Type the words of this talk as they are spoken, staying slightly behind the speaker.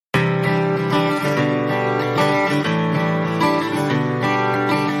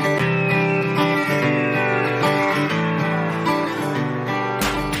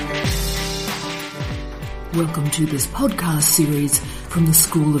welcome to this podcast series from the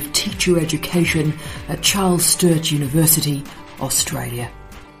School of Teacher Education at Charles Sturt University, Australia.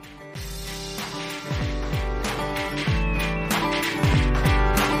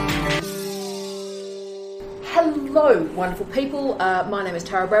 Hello, wonderful people. My name is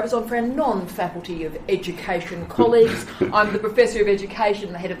Brabazon. For our non-faculty of education colleagues, I'm the Professor of Education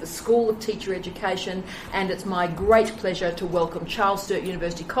and the head of the School of Teacher Education, and it's my great pleasure to welcome Charles Sturt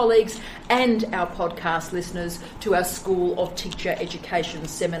University colleagues and our podcast listeners to our School of Teacher Education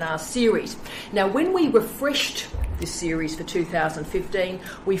seminar series. Now, when we refreshed this series for 2015,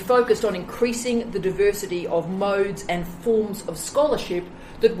 we focused on increasing the diversity of modes and forms of scholarship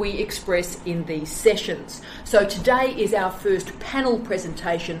that we express in these sessions. So today is our first panel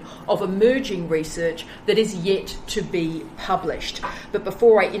presentation of emerging research that is yet to be published. But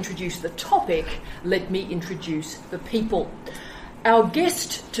before I introduce the topic, let me introduce the people. Our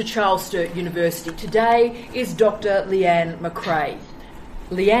guest to Charles Sturt University today is Dr. Leanne McRae.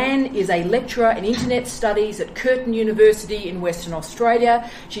 Leanne is a lecturer in Internet Studies at Curtin University in Western Australia.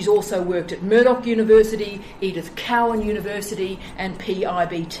 She's also worked at Murdoch University, Edith Cowan University and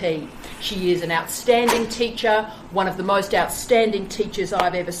PIBT. She is an outstanding teacher, one of the most outstanding teachers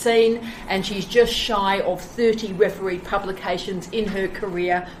I've ever seen, and she's just shy of 30 refereed publications in her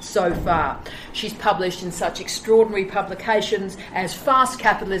career so far. She's published in such extraordinary publications as Fast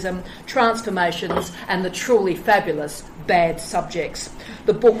Capitalism, Transformations and the truly fabulous Bad Subjects.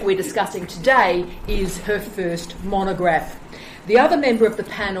 The book we're discussing today is her first monograph. The other member of the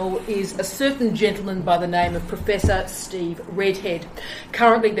panel is a certain gentleman by the name of Professor Steve Redhead,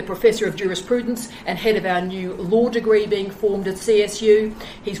 currently the Professor of Jurisprudence and head of our new law degree being formed at CSU.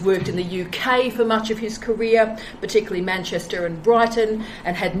 He's worked in the UK for much of his career, particularly Manchester and Brighton,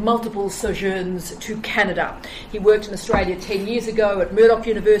 and had multiple sojourns to Canada. He worked in Australia 10 years ago at Murdoch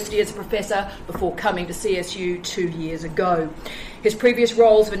University as a professor before coming to CSU 2 years ago. His previous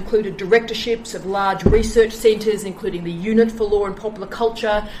roles have included directorships of large research centres, including the Unit for Law and Popular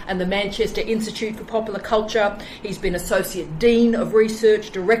Culture and the Manchester Institute for Popular Culture. He's been Associate Dean of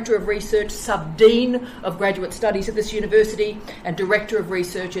Research, Director of Research, Sub-Dean of Graduate Studies at this university, and Director of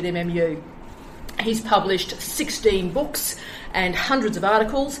Research at MMU. He's published 16 books and hundreds of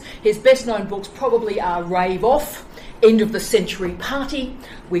articles. His best-known books probably are Rave Off, End of the Century Party,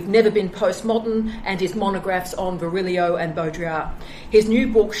 We've Never Been Postmodern, and his monographs on Virilio and Baudrillard. His new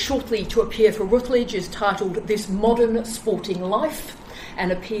book, shortly to appear for Routledge, is titled This Modern Sporting Life,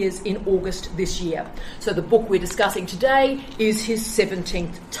 and appears in August this year. So the book we're discussing today is his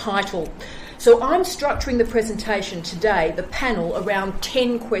 17th title. So I'm structuring the presentation today, the panel, around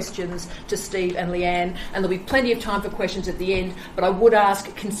 10 questions to Steve and Leanne, and there'll be plenty of time for questions at the end, but I would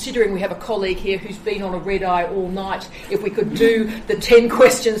ask, considering we have a colleague here who's been on a red eye all night, if we could do the 10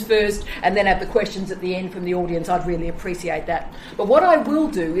 questions first and then have the questions at the end from the audience. I'd really appreciate that. But what I will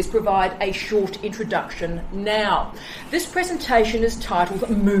do is provide a short introduction now. This presentation is titled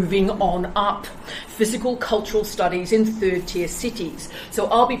Moving On Up, Physical Cultural Studies in Third-Tier Cities. So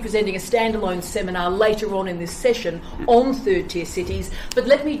I'll be presenting a standalone seminar later on in this session on third-tier cities, but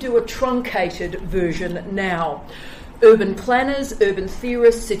let me do a truncated version now. Urban planners, urban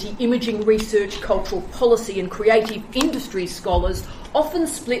theorists, city imaging research, cultural policy and creative industry scholars often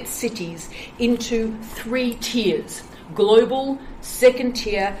split cities into 3 tiers: global, second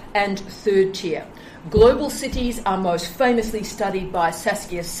tier and third tier. Global cities are most famously studied by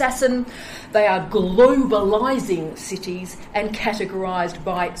Saskia Sassen. They are globalising cities and categorised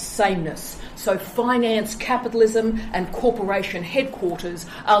by sameness. So finance, capitalism and corporation headquarters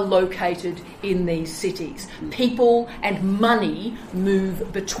are located in these cities. People and money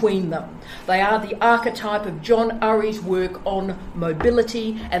move between them. They are the archetype of John Urry's work on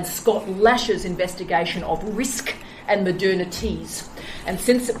mobility and Scott Lash's investigation of risk and modernities. And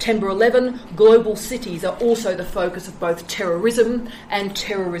since September 11, global cities are also the focus of both terrorism and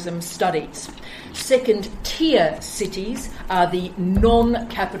terrorism studies. Second-tier cities are the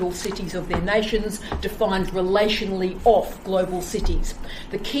non-capital cities of their nations, defined relationally off global cities.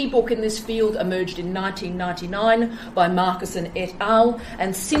 The key book in this field emerged in 1999 by Markuson et al.,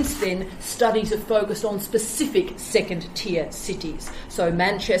 and since then studies have focused on specific second-tier cities. So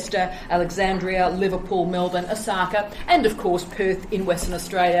Manchester, Alexandria, Liverpool, Melbourne, Osaka, and of course Perth in Western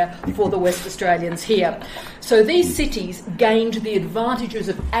Australia for the West Australians here. So these cities gained the advantages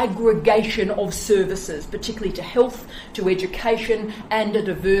of aggregation of services, particularly to health, to education and a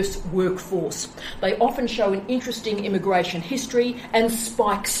diverse workforce. They often show an interesting immigration history and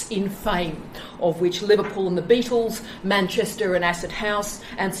spikes in fame, of which Liverpool and the Beatles, Manchester and Acid House,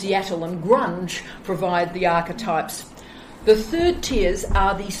 and Seattle and grunge provide the archetypes. The third tiers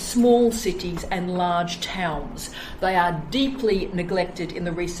are the small cities and large towns. They are deeply neglected in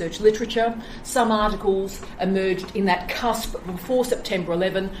the research literature. Some articles emerged in that cusp before September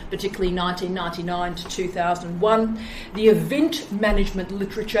 11, particularly 1999 to 2001. The event management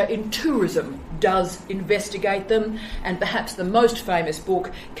literature in tourism does investigate them, and perhaps the most famous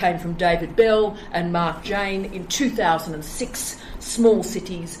book came from David Bell and Mark Jane in 2006, Small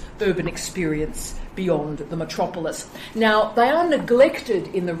Cities, Urban Experience Beyond the Metropolis. Now, they are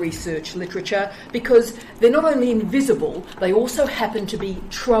neglected in the research literature because they're not only invisible, they also happen to be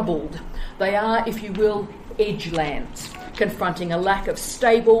troubled. They are, if you will, edgelands, confronting a lack of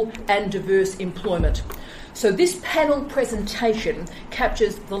stable and diverse employment. So this panel presentation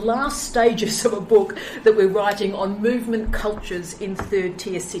captures the last stages of a book that we're writing on movement cultures in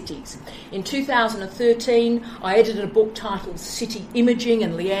third-tier cities. In 2013, I edited a book titled City Imaging,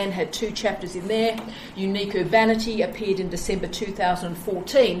 and Leanne had 2 chapters in there. Unique Urbanity appeared in December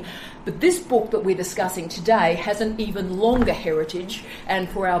 2014. But this book that we're discussing today has an even longer heritage, and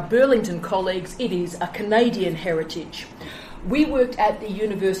for our Burlington colleagues, it is a Canadian heritage. We worked at the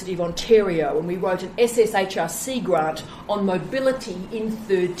University of Ontario and we wrote an SSHRC grant on mobility in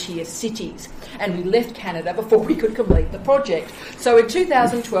third-tier cities. And we left Canada before we could complete the project. So in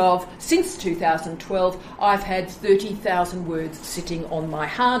 2012, since 2012, I've had 30,000 words sitting on my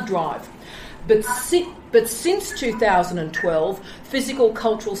hard drive. But since 2012, physical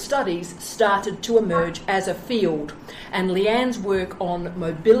cultural studies started to emerge as a field, and Leanne's work on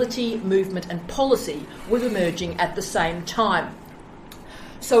mobility, movement and policy was emerging at the same time.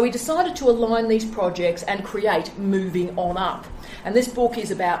 So we decided to align these projects and create Moving On Up. And this book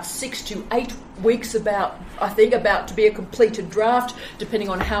is about 6 to 8 weeks about to be a completed draft, depending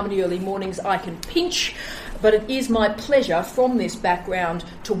on how many early mornings I can pinch. But it is my pleasure from this background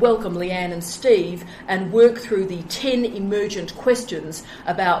to welcome Leanne and Steve and work through the 10 emergent questions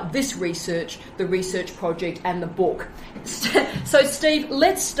about this research, the research project and the book. So Steve,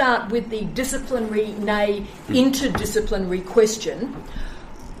 let's start with the disciplinary, nay, interdisciplinary question.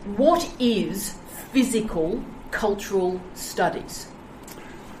 What is physical cultural studies?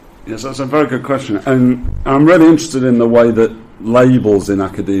 Yes, that's a very good question. And I'm really interested in the way that labels in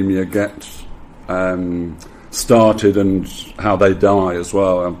academia get started and how they die as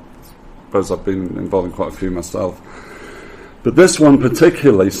well. I suppose I've been involved in quite a few myself. But this one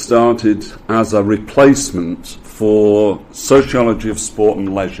particularly started as a replacement for sociology of sport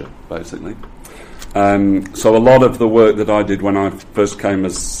and leisure, basically. So a lot of the work that I did when I first came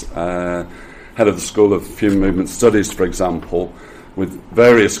as head of the School of Human Movement Studies, for example, with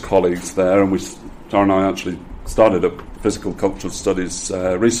various colleagues there, and Tara and I actually started a physical cultural studies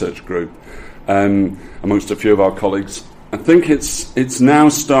research group, amongst a few of our colleagues. I think it's now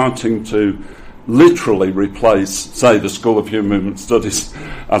starting to literally replace, say, the School of Human Movement Studies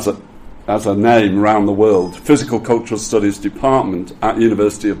as a name around the world. Physical Cultural Studies Department at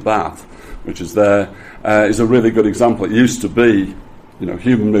University of Bath, which is there, is a really good example. It used to be,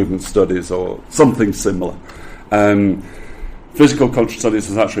 Human Movement Studies or something similar. Physical Cultural Studies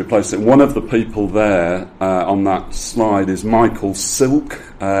has actually replaced it. One of the people there on that slide is Michael Silk,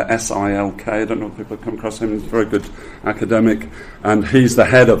 S-I-L-K. I don't know if people have come across him. He's a very good academic, and he's the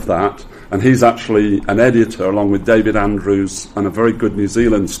head of that. And he's actually an editor, along with David Andrews and a very good New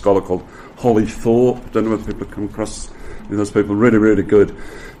Zealand scholar called Holly Thorpe. I don't know if people have come across those people. Really, really good.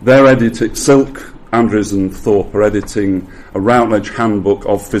 They're editing, Silk, Andrews and Thorpe are editing a Routledge Handbook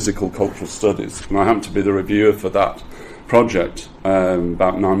of Physical Cultural Studies. And I happen to be the reviewer for that project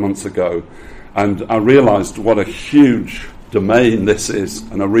about 9 months ago, and I realised what a huge domain this is,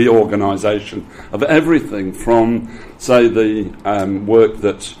 and a reorganisation of everything from, say, the work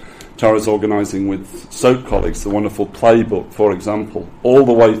that Tara's organising with SOAP colleagues, the wonderful playbook, for example, all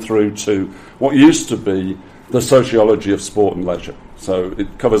the way through to what used to be the sociology of sport and leisure. So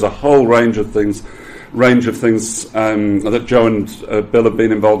it covers a whole range of things that Joe and Bill have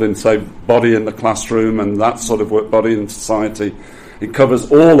been involved in, say, body in the classroom and that sort of work, body in society. It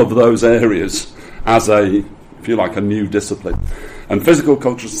covers all of those areas as a new discipline. And physical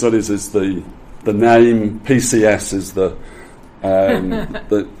cultural studies is the name, PCS is the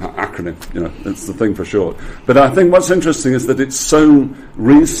acronym, it's the thing for short. But I think what's interesting is that it's so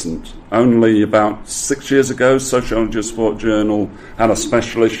recent. Only about 6 years ago, Sociology of Sport Journal had a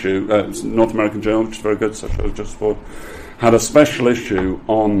special issue, North American Journal, which is very good, Sociology of Sport, had a special issue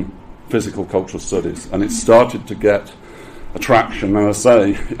on physical cultural studies, and it started to get attraction. And I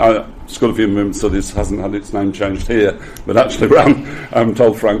say, School of Human Movement Studies hasn't had its name changed here, but actually around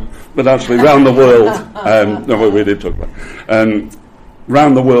the world, no, we did talk about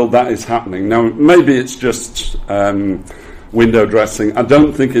around the world that is happening. Now, maybe it's just window dressing. I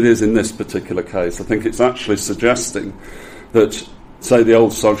don't think it is in this particular case. I think it's actually suggesting that, say, the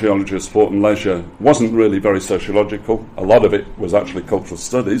old sociology of sport and leisure wasn't really very sociological. A lot of it was actually cultural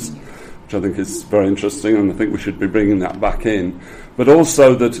studies, which I think is very interesting, and I think we should be bringing that back in. But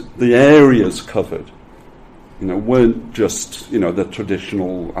also that the areas covered, weren't just, the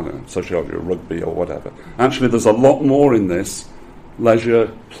traditional, sociology or rugby or whatever. Actually, there's a lot more in this.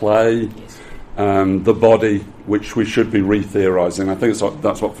 Leisure, play, the body, which we should be re-theorising. I think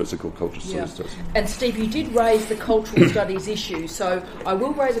that's what physical culture studies does. And Steve, you did raise the cultural studies issue, so I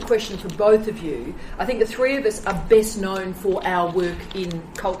will raise a question for both of you. I think the three of us are best known for our work in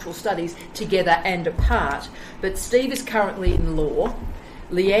cultural studies together and apart, but Steve is currently in law,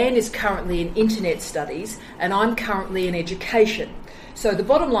 Leanne is currently in internet studies, and I'm currently in education. So the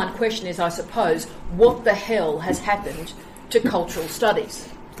bottom line question is, I suppose, what the hell has happened to cultural studies?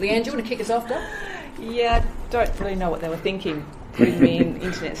 Leanne, do you want to kick us off, Doug? Yeah, I don't really know what they were thinking putting me in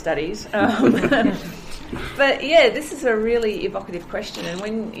internet studies. But yeah, this is a really evocative question, and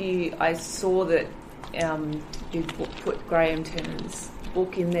when I saw that you put Graham Turner's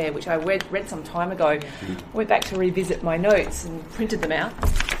book in there, which I read some time ago, went back to revisit my notes and printed them out,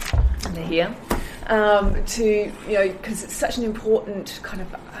 and they're here, because it's such an important kind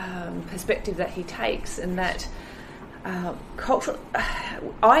of perspective that he takes, and that I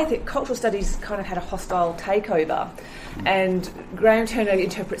think cultural studies kind of had a hostile takeover, and Graham Turner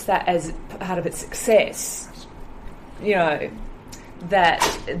interprets that as part of its success. That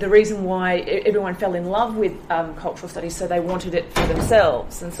the reason why everyone fell in love with cultural studies, so they wanted it for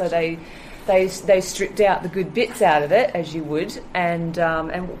themselves, and so they stripped out the good bits out of it, as you would, and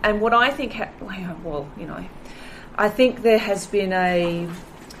what I think, I think there has been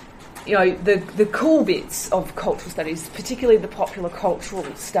the cool bits of cultural studies, particularly the popular cultural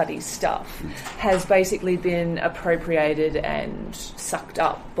studies stuff, has basically been appropriated and sucked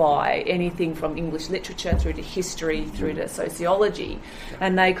up by anything from English literature through to history through to sociology.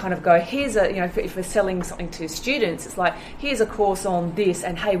 And they kind of go, here's if we're selling something to students, it's like, here's a course on this,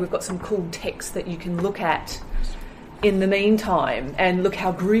 and hey, we've got some cool text that you can look at in the meantime, and look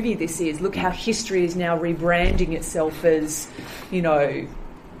how groovy this is, look how history is now rebranding itself as,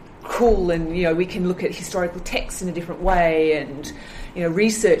 cool, and we can look at historical texts in a different way, and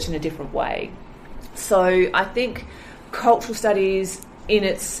research in a different way. So I think cultural studies, in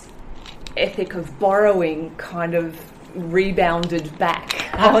its ethic of borrowing, kind of rebounded back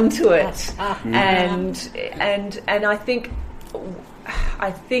onto it, and I think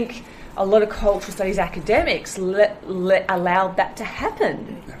a lot of cultural studies academics allowed that to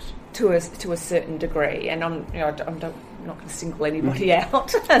happen. Yes. To a certain degree, and I'm not going to single anybody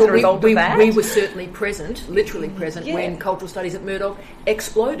out as a result of that. We were certainly present, literally present, when cultural studies at Murdoch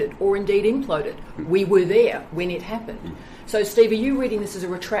exploded, or indeed imploded. We were there when it happened. So, Steve, are you reading this as a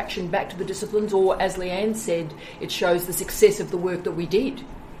retraction back to the disciplines, or, as Leanne said, it shows the success of the work that we did?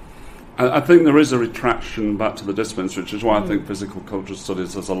 I think there is a retraction back to the disciplines, which is why I think physical cultural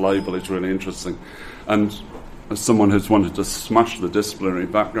studies as a label is really interesting. And as someone who's wanted to smash the disciplinary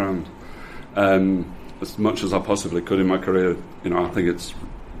background as much as I possibly could in my career, I think it's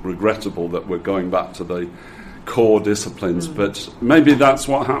regrettable that we're going back to the core disciplines, but maybe that's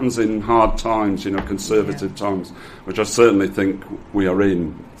what happens in hard times, conservative times, which I certainly think we are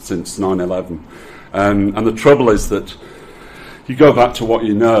in since 9/11. And the trouble is that you go back to what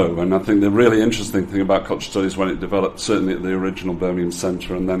you know, and I think the really interesting thing about culture studies when it developed, certainly at the original Birmingham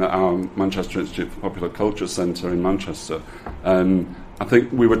Centre and then at our Manchester Institute for Popular Culture Centre in Manchester, I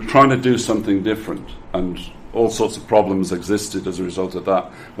think we were trying to do something different, and all sorts of problems existed as a result of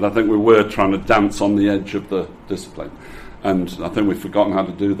that, but I think we were trying to dance on the edge of the discipline, and I think we've forgotten how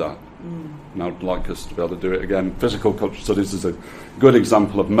to do that. And I'd like us to be able to do it again. Physical culture studies is a good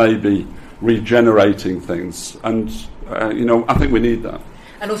example of maybe regenerating things, and I think we need that.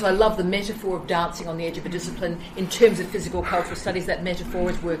 And also, I love the metaphor of dancing on the edge of a discipline in terms of physical cultural studies. That metaphor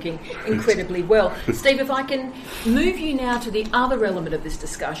is working incredibly well. Steve, if I can move you now to the other element of this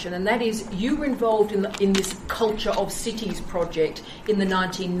discussion, and that is you were involved in this Culture of Cities project in the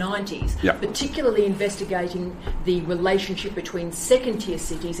 1990s, particularly investigating the relationship between second-tier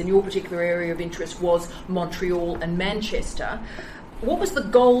cities, and your particular area of interest was Montreal and Manchester. What was the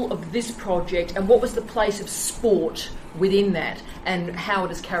goal of this project, and what was the place of sport within that, and how it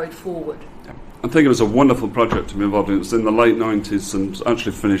has carried forward? I think it was a wonderful project to be involved in. It was in the late 90s and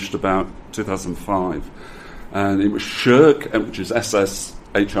actually finished about 2005. And it was SHRC, which is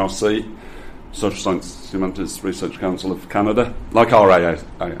SSHRC, Social Science Humanities Research Council of Canada, like RARC.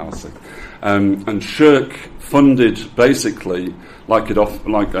 And SHRC funded basically, like ARC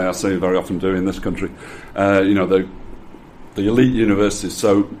very often do in this country, they the elite universities.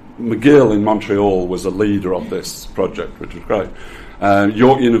 So McGill in Montreal was a leader of this project, which was great.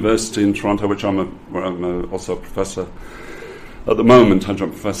 York University in Toronto, where I'm also a professor at the moment,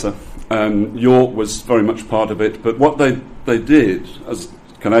 adjunct professor. York was very much part of it, but what they did as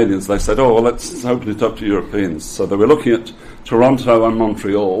Canadians, they said, oh, well, let's open it up to Europeans. So they were looking at Toronto and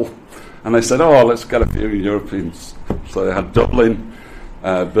Montreal, and they said, oh, let's get a few Europeans. So they had Dublin,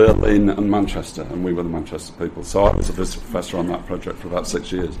 Berlin and Manchester, and we were the Manchester people. So I was a visiting professor on that project for about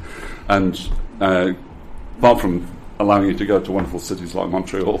 6 years. And apart from allowing you to go to wonderful cities like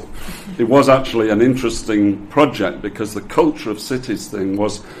Montreal, it was actually an interesting project because the culture of cities thing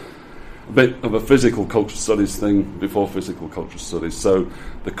was a bit of a physical culture studies thing before physical culture studies. So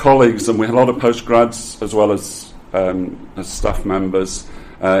the colleagues, and we had a lot of postgrads as well as staff members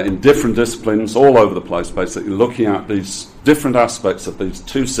in different disciplines all over the place, basically looking at these different aspects of these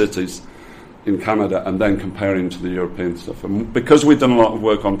two cities in Canada and then comparing to the European stuff. And because we'd done a lot of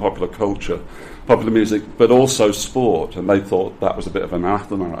work on popular culture, popular music, but also sport, and they thought that was a bit of an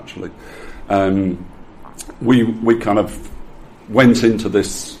anathema actually, we kind of went into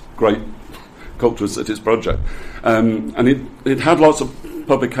this great cultural cities project. And it had lots of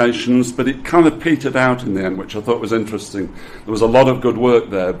publications, but it kind of petered out in the end, which I thought was interesting. There was a lot of good work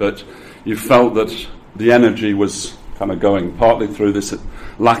there, but you felt that the energy was kind of going partly through this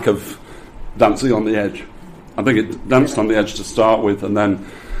lack of dancing on the edge. I think it danced on the edge to start with, and then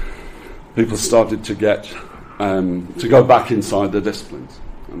people started to get to go back inside the disciplines,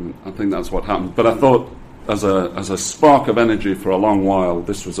 and I think that's what happened. But I thought, as a spark of energy for a long while,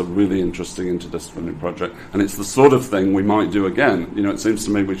 this was a really interesting interdisciplinary project, and it's the sort of thing we might do again. You know, it seems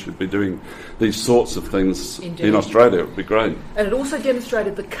to me we should be doing these sorts of things in Australia. It would be great. And it also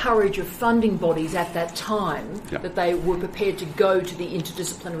demonstrated the courage of funding bodies at that time, that they were prepared to go to the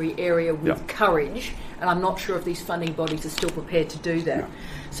interdisciplinary area with courage, and I'm not sure if these funding bodies are still prepared to do that.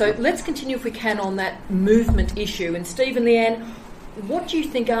 So let's continue, if we can, on that movement issue. And Steve and Leanne, what do you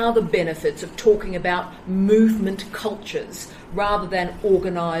think are the benefits of talking about movement cultures rather than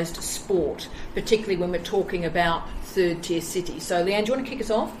organised sport, particularly when we're talking about third-tier cities? So, Leanne, do you want to kick us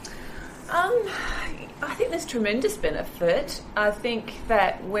off? I think there's tremendous benefit. I think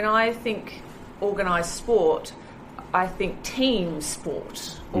that when I think organised sport, I think team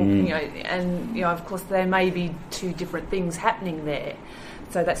sport. Or, of course, there may be two different things happening there.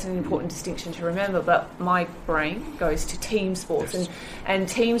 So that's an important distinction to remember, but my brain goes to team sports. Yes. And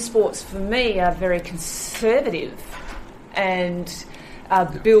team sports for me are very conservative and are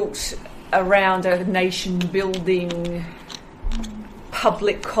built around a nation-building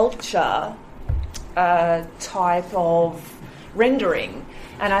public culture type of rendering.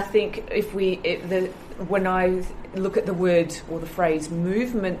 And I think when I look at the word or the phrase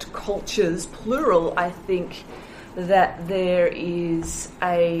movement cultures, plural, I think that there is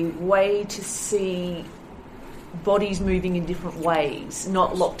a way to see bodies moving in different ways,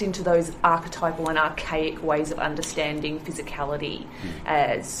 not locked into those archetypal and archaic ways of understanding physicality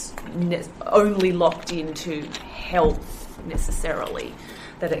as only locked into health necessarily.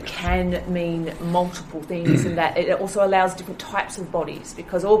 That it can mean multiple things, and that it also allows different types of bodies,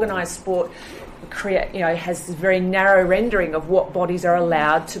 because organised sport has this very narrow rendering of what bodies are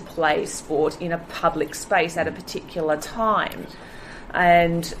allowed to play sport in a public space at a particular time.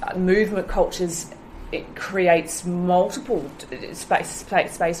 And movement cultures, it creates multiple space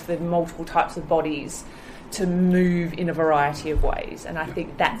for multiple types of bodies to move in a variety of ways, and I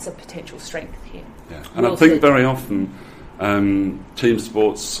think that's a potential strength here. Yeah. And I think very often team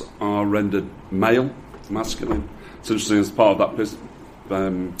sports are rendered male, masculine. It's interesting, as part of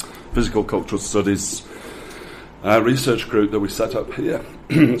that physical cultural studies research group that we set up here.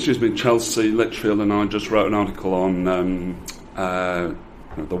 Chelsea Litchfield and I just wrote an article on the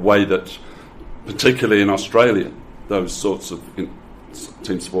way that, particularly in Australia, those sorts of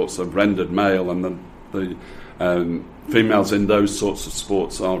team sports are rendered male, and the females in those sorts of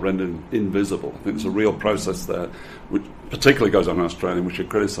sports are rendered invisible. I think there's a real process there, which particularly goes on in Australia, we should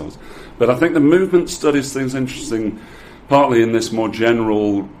criticise. But I think the movement studies thing's interesting, partly in this more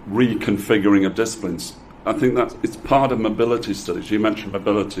general reconfiguring of disciplines. I think that it's part of mobility studies. You mentioned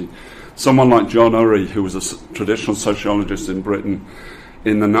mobility. Someone like John Urry, who was a traditional sociologist in Britain,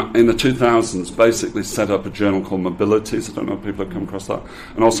 in the 2000s, basically set up a journal called Mobilities. I don't know if people have come across that.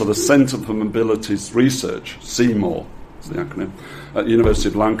 And also the Centre for Mobilities Research, CMORE, is the acronym, at the University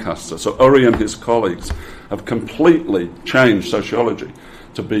of Lancaster. So Urry and his colleagues have completely changed sociology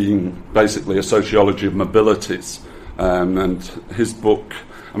to being basically a sociology of mobilities. And his book,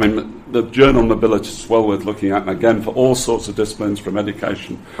 I mean, the journal Mobility is well worth looking at, and again, for all sorts of disciplines, from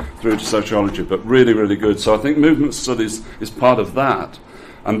education through to sociology, but really, really good. So I think movement studies is part of that.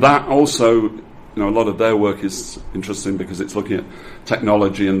 And that also, a lot of their work is interesting because it's looking at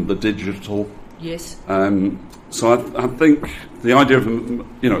technology and the digital. Yes. So I think the idea of,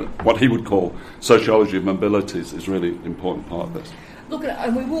 what he would call sociology of mobilities is really an important part of this. Look,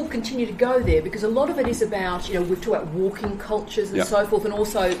 and we will continue to go there because a lot of it is about, we've talked about walking cultures and so forth, and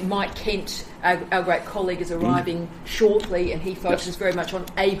also Mike Kent, our great colleague, is arriving shortly, and he focuses very much on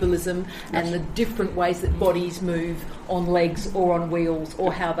ableism and the different ways that bodies move on legs or on wheels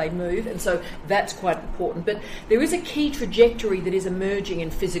or how they move, and so that's quite important. But there is a key trajectory that is emerging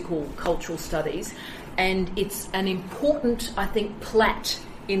in physical cultural studies, and it's an important, I think, plat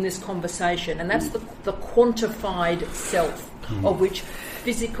in this conversation, and that's the quantified self, of which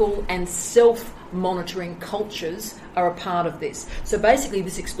physical and self-monitoring cultures are a part of this. So basically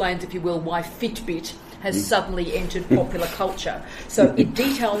this explains, if you will, why Fitbit has suddenly entered popular culture. So it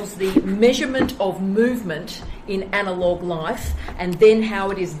details the measurement of movement in analogue life and then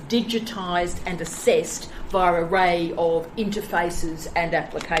how it is digitised and assessed via an array of interfaces and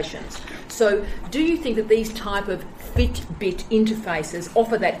applications. So do you think that these type of Fitbit interfaces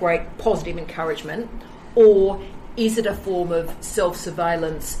offer that great positive encouragement, or is it a form of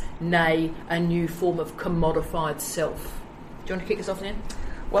self-surveillance, nay, a new form of commodified self? Do you want to kick us off, Leanne?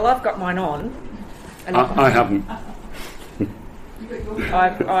 Well, I've got mine on. And I haven't.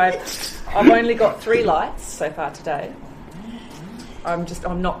 I've only got 3 lights so far today. I'm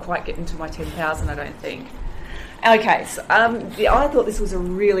not quite getting to my 10,000, I don't think. Okay, so I thought this was a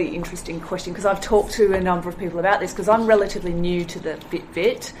really interesting question because I've talked to a number of people about this because I'm relatively new to the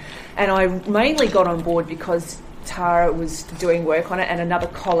Fitbit, and I mainly got on board because Tara was doing work on it and another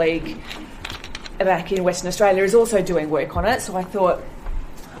colleague back in Western Australia is also doing work on it, so I thought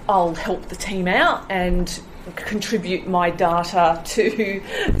I'll help the team out and contribute my data to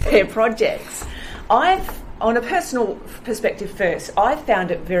their projects. On a personal perspective first, I found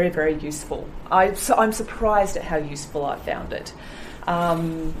it very, very useful. I'm surprised at how useful I found it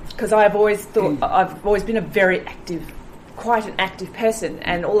because I've always been a very active, quite an active person,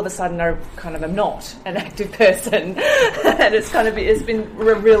 and all of a sudden I kind of am not an active person, and it's been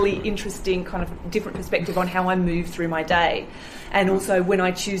a really interesting kind of different perspective on how I move through my day, and also when I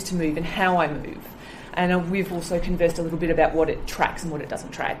choose to move and how I move. And we've also conversed a little bit about what it tracks and what it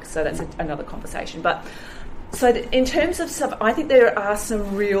doesn't track, so that's another conversation. But so in terms of I think there are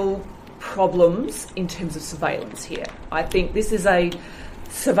some real problems in terms of surveillance here. I think this is a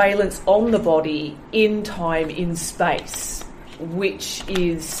surveillance on the body in time, in space, which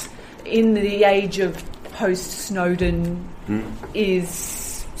is, in the age of post-Snowden,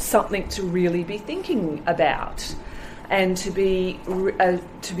 is something to really be thinking about. And to be,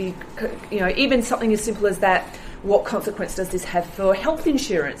 even something as simple as that, what consequence does this have for health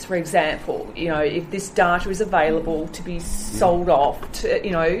insurance, for example? If this data is available to be sold off,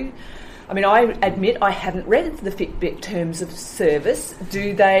 I admit I haven't read the Fitbit terms of service.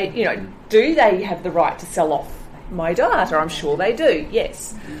 Do they have the right to sell off my data? I'm sure they do,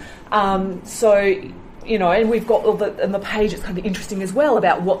 yes. And we've got on the page, it's kind of interesting as well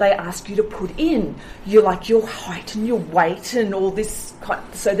about what they ask you to put in. Your height and your weight and all this.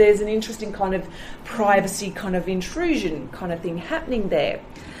 So there's an interesting kind of privacy kind of intrusion kind of thing happening there.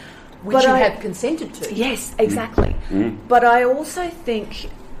 Which you have consented to. Yes, exactly. But I also think,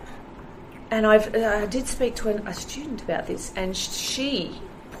 and I did speak to a student about this, and she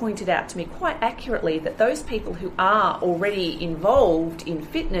pointed out to me quite accurately that those people who are already involved in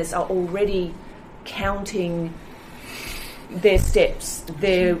fitness are already counting their steps,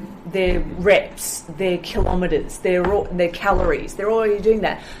 their reps, their kilometres, their calories. They're already doing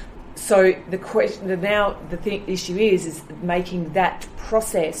that. So the issue is making that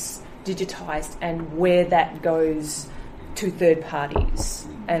process digitised and where that goes to third parties.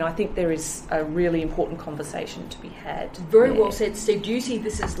 And I think there is a really important conversation to be had. Very well said, Steve. Do you see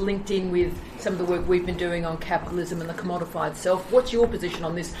this as linked in with some of the work we've been doing on capitalism and the commodified self? What's your position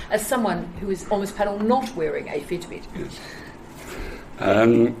on this as someone who is on this panel not wearing a Fitbit? Yes.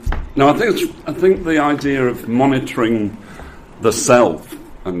 No, I think the idea of monitoring the self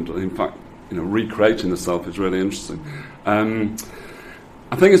and, in fact, recreating the self is really interesting.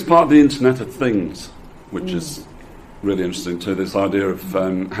 I think it's part of the Internet of Things, which is really interesting too, this idea of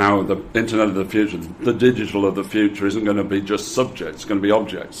how the Internet of the future, the digital of the future, isn't going to be just subjects, it's going to be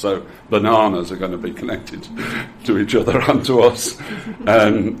objects. So bananas are going to be connected to each other and to us,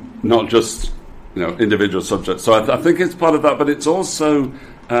 not just individual subjects. So I think it's part of that, but it's also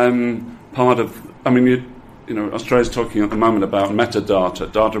part of, Australia's talking at the moment about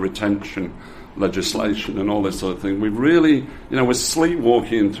metadata, data retention legislation and all this sort of thing. We really, we're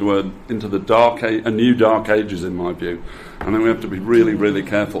sleepwalking into the new dark ages, in my view. And then we have to be really, really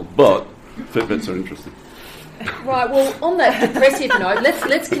careful. But Fitbits are interesting. Right, well, on that depressive note,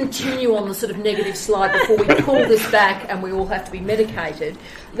 let's continue on the sort of negative slide before we pull this back and we all have to be medicated.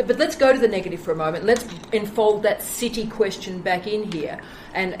 But let's go to the negative for a moment. Let's enfold that city question back in here.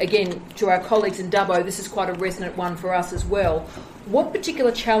 And again, to our colleagues in Dubbo, this is quite a resonant one for us as well. What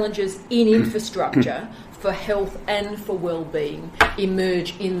particular challenges in infrastructure for health and for well-being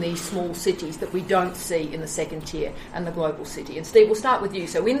emerge in these small cities that we don't see in the second tier and the global city? And Steve, we'll start with you.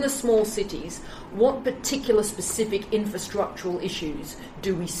 So in the small cities, what particular specific infrastructural issues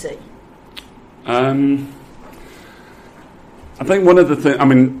do we see? I think one of the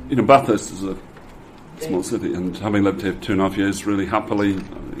things, Bathurst is a small city, and having lived here 2.5 years really happily,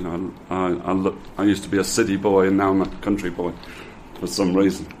 I used to be a city boy and now I'm a country boy for some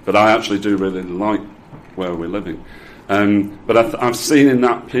reason. But I actually do really like where we're living. But I've seen in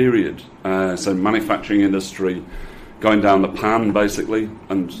that period, so manufacturing industry going down the pan, basically,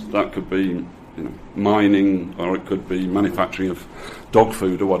 and that could be mining or it could be manufacturing of dog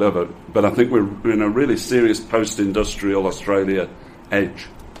food or whatever. But I think we're in a really serious post-industrial Australia edge.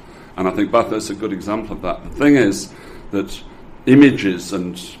 And I think Bathurst is a good example of that. The thing is that images,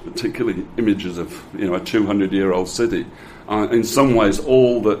 and particularly images of a 200-year-old city, are in some ways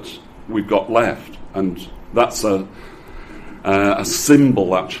all that we've got left. And that's a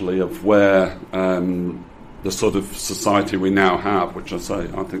symbol, actually, of where the sort of society we now have, which I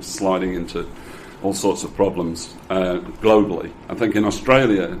think is sliding into all sorts of problems globally. I think in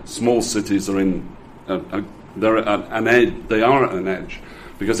Australia, small cities are they're at an edge. They are at an edge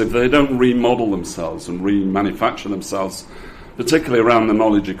because if they don't remodel themselves and remanufacture themselves, particularly around the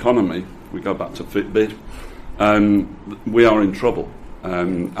knowledge economy, we go back to Fitbit, we are in trouble.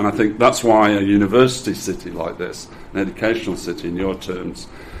 And I think that's why a university city like this, an educational city in your terms,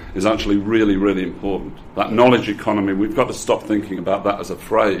 is actually really, really important. That knowledge economy, we've got to stop thinking about that as a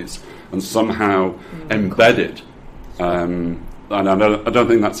phrase and somehow embed it. And I don't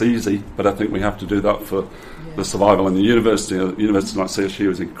think that's easy, but I think we have to do that for the survival. And the university like CSU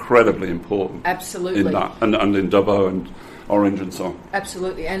is incredibly important. Absolutely. In that, and in Dubbo and Orange and so on.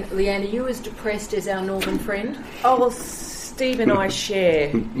 Absolutely. And Leanne, are you as depressed as our northern friend? Oh, well, Steve and I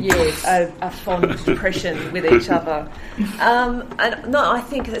share a fond depression with each other. And no, I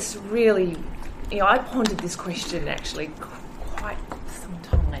think it's really, I pondered this question actually quite some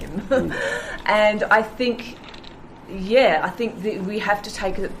time. And I think that we have to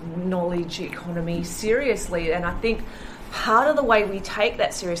take the knowledge economy seriously. And I think part of the way we take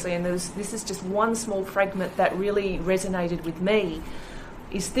that seriously, and this is just one small fragment that really resonated with me,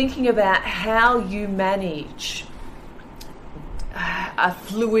 is thinking about how you manage a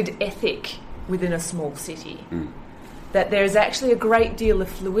fluid ethic within a small city. That there is actually a great deal of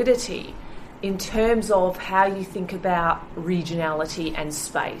fluidity in terms of how you think about regionality and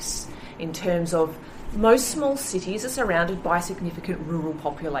space, in terms of most small cities are surrounded by a significant rural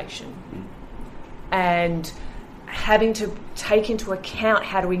population. And having to take into account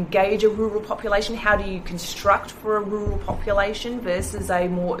how to engage a rural population, how do you construct for a rural population versus a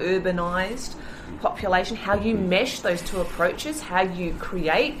more urbanised population, how you mesh those two approaches, how you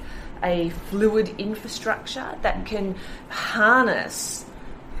create a fluid infrastructure that can harness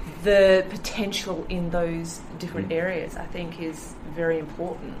the potential in those different areas, I think is very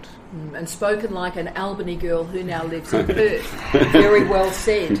important. And spoken like an Albany girl who now lives in Perth. Very well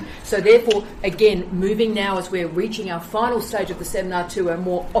said. So therefore, again, moving now as we're reaching our final stage of the seminar to a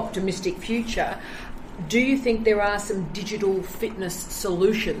more optimistic future, do you think there are some digital fitness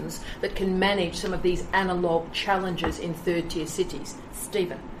solutions that can manage some of these analogue challenges in third-tier cities?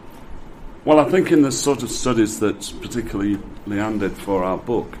 Stephen? Well, I think in the sort of studies that particularly Leanne did for our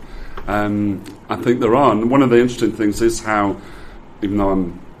book, I think there are. And one of the interesting things is how, even though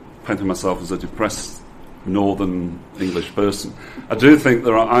I'm painting myself as a depressed northern English person, I do think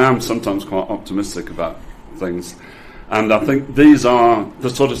I am sometimes quite optimistic about things. And I think these are the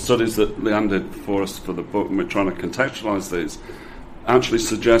sort of studies that Leanne did for us for the book, and we're trying to contextualise these, actually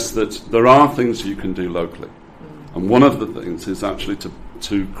suggest that there are things you can do locally. And one of the things is actually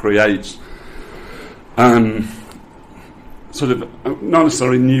to create sort of not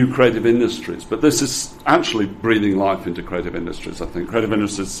necessarily new creative industries, but this is actually breathing life into creative industries. I think creative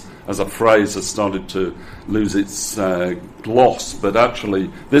industries as a phrase has started to lose its gloss, but actually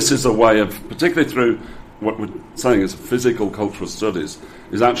this is a way of, particularly through what we're saying is physical cultural studies,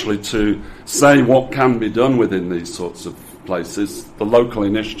 is actually to say what can be done within these sorts of places, the local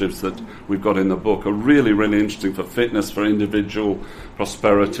initiatives that we've got in the book are really, really interesting for fitness, for individual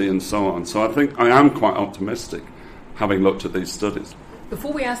prosperity and so on. So I think I am quite optimistic, having looked at these studies.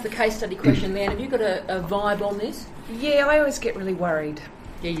 Before we ask the case study question, Leanne, have you got a vibe on this? Yeah, I always get really worried.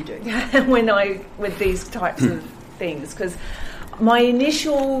 Yeah, you do. with these types of things, because my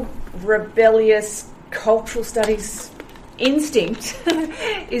initial rebellious cultural studies instinct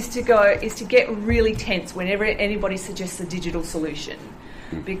is to get really tense whenever anybody suggests a digital solution,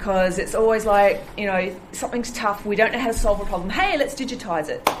 because it's always like, something's tough, we don't know how to solve a problem, hey, let's digitize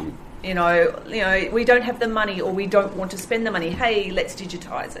it. We don't have the money, or we don't want to spend the money, hey, let's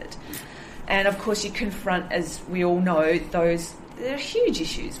digitize it. And of course you confront, as we all know, there are huge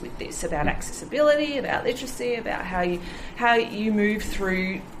issues with this, about accessibility, about literacy, about how you move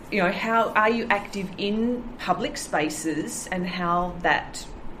through, how are you active in public spaces, and how that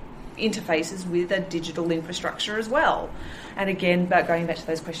interfaces with a digital infrastructure as well. And again, about going back to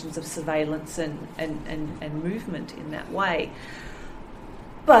those questions of surveillance and movement in that way.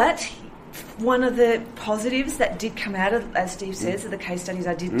 But one of the positives that did come out of, as Steve says, of the case studies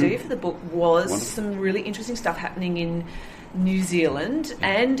I did do for the book was some really interesting stuff happening in New Zealand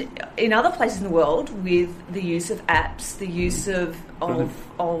and in other places in the world, with the use of apps, the use of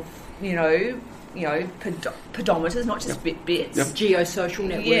pedometers, not just bits. Yep. Geosocial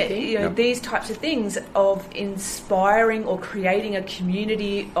networking. These types of things of inspiring or creating a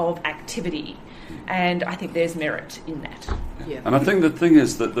community of activity. And I think there's merit in that. Yeah. And I think the thing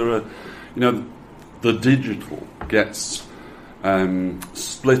is that there are, the digital gets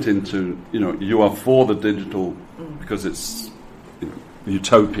split into, you are for the digital because it's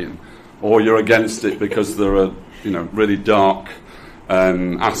utopian, or you're against it because there are, really dark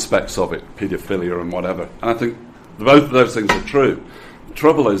aspects of it, paedophilia and whatever. And I think both of those things are true. The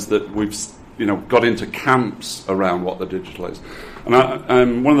trouble is that we've, got into camps around what the digital is.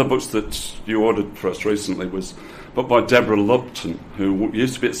 And one of the books that you ordered for us recently was a book by Deborah Lupton, who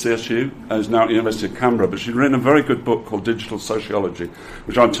used to be at CSU and is now at the University of Canberra, but she'd written a very good book called Digital Sociology,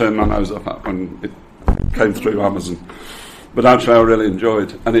 which I turned my nose up at when it came through Amazon. But actually I really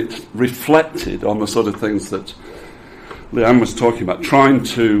enjoyed, and it reflected on the sort of things that Leanne was talking about, trying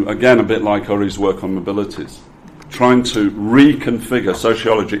to, again, a bit like Uri's work on mobilities, trying to reconfigure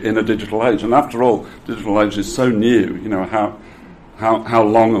sociology in a digital age. And after all, digital age is so new, how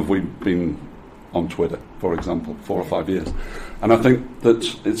long have we been on Twitter, for example, 4 or 5 years? And I think that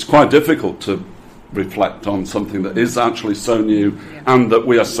it's quite difficult to reflect on something that is actually so new and that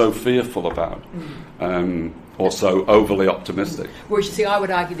we are so fearful about. Or so overly optimistic. Whereas, you see, I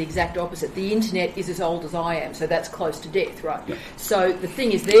would argue the exact opposite. The internet is as old as I am, so that's close to death, right? Yeah. So the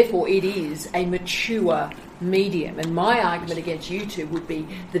thing is, therefore, it is a mature medium. And my argument against YouTube would be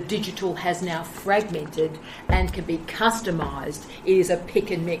the digital has now fragmented and can be customised. It is a pick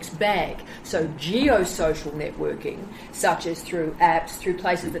and mix bag. So geosocial networking, such as through apps, through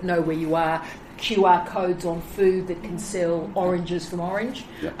places that know where you are, QR codes on food that can sell oranges from Orange,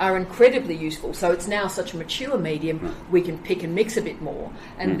 are incredibly useful. So it's now such a mature medium, we can pick and mix a bit more.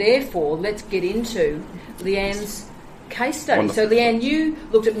 And therefore, let's get into Leanne's case study. Wonderful. So Leanne, you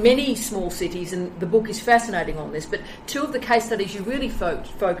looked at many small cities, and the book is fascinating on this, but 2 of the case studies you really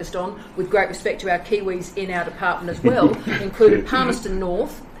focused on, with great respect to our Kiwis in our department as well, included Palmerston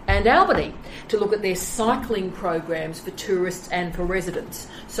North and Albany, to look at their cycling programs for tourists and for residents.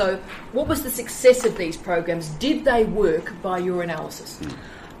 So what was the success of these programs? Did they work by your analysis?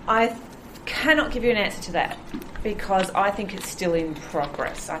 I cannot give you an answer to that, because I think it's still in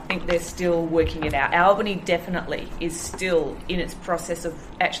progress. I think they're still working it out. Albany definitely is still in its process of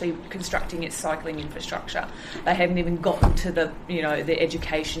actually constructing its cycling infrastructure. They haven't even gotten to the the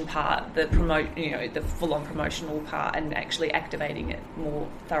education part, the the full-on promotional part, and actually activating it more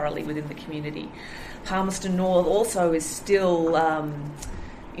thoroughly within the community. Palmerston North also is still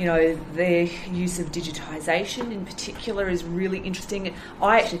their use of digitisation in particular is really interesting.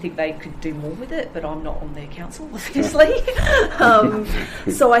 I actually think they could do more with it, but I'm not on their council, obviously.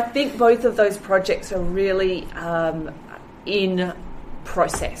 So I think both of those projects are really in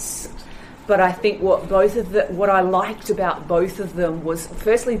process. But I think what I liked about both of them was,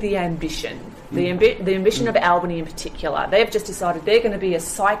 firstly, the ambition. The ambition of Albany in particular. They've just decided they're going to be a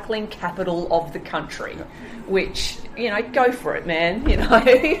cycling capital of the country, which, go for it, man.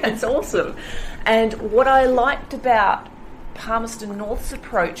 It's awesome. And what I liked about Palmerston North's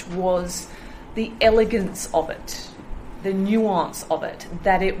approach was the elegance of it, the nuance of it,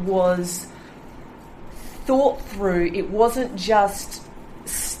 that it was thought through. It wasn't just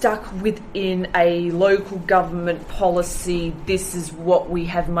stuck within a local government policy. This is what we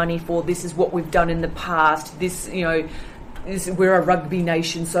have money for. This is what we've done in the past. This, we're a rugby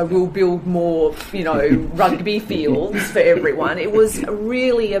nation, so we'll build more, rugby fields for everyone. It was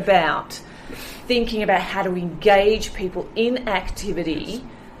really about thinking about how to engage people in activity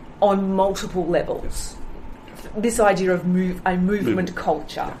on multiple levels. This idea of a movement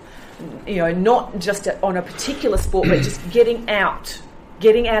culture, not just on a particular sport, but just getting out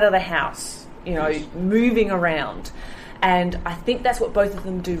of the house, moving around. And I think that's what both of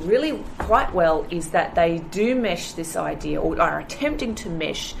them do really quite well, is that they do mesh this idea, or are attempting to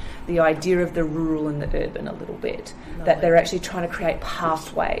mesh the idea of the rural and the urban a little bit. That they're actually trying to create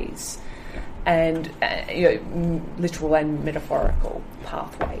pathways, and literal and metaphorical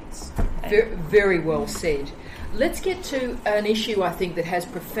pathways. Very, very well said. Let's get to an issue, I think, that has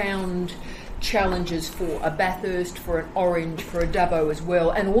profound challenges for a Bathurst, for an Orange, for a Dubbo as well,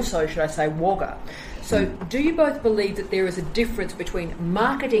 and also, should I say, Wagga. So do you both believe that there is a difference between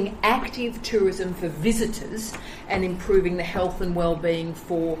marketing active tourism for visitors and improving the health and well-being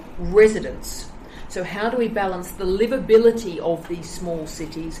for residents? So how do we balance the livability of these small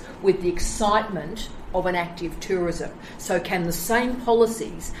cities with the excitement of an active tourism? So can the same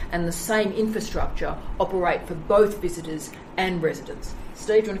policies and the same infrastructure operate for both visitors and residents?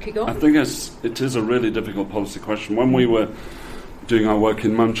 Steve, do you want to kick on? I think it is a really difficult policy question. When we were doing our work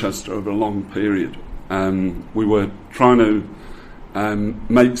in Manchester over a long period, we were trying to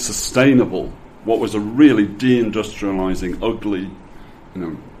make sustainable what was a really deindustrialising, ugly,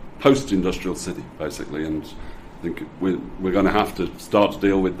 post-industrial city, basically. And I think we're going to have to start to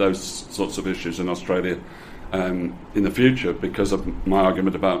deal with those sorts of issues in Australia in the future because of my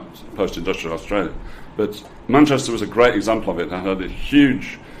argument about post-industrial Australia. But Manchester was a great example of it. It had a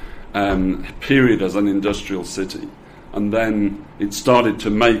huge period as an industrial city. And then it started to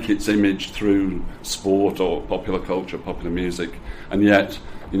make its image through sport or popular culture, popular music. And yet,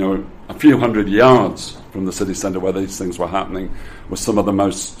 a few hundred yards from the city centre where these things were happening were some of the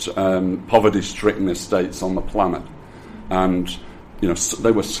most poverty-stricken estates on the planet. And,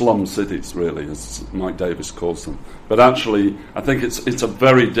 they were slum cities, really, as Mike Davis calls them. But actually, I think it's a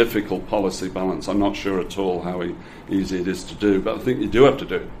very difficult policy balance. I'm not sure at all how easy it is to do, but I think you do have to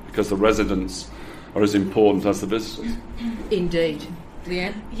do it because the residents are as important as the visitors. Indeed.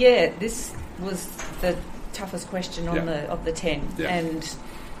 Leanne? Yeah, this was the toughest question of the 10, and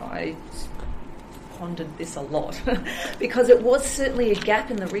I pondered this a lot because it was certainly a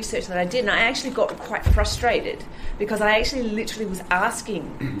gap in the research that I did, and I actually got quite frustrated because I actually literally was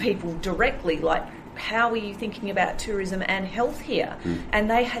asking people directly, like, how are you thinking about tourism and health here?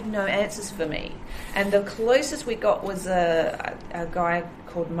 And they had no answers for me. And the closest we got was a guy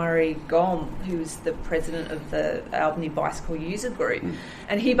called Murray Gom, who's the president of the Albany Bicycle User Group.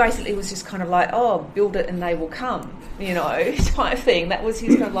 And he basically was just kind of like, build it and they will come, type thing. That was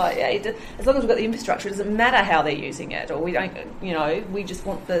his kind of like, as long as we've got the infrastructure, it doesn't matter how they're using it, or we don't, we just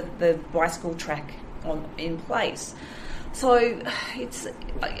want the bicycle track in place. So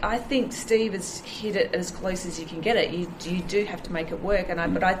I think Steve has hit it as close as you can get it. You do have to make it work,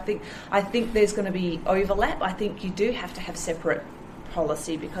 but I think there's going to be overlap. I think you do have to have separate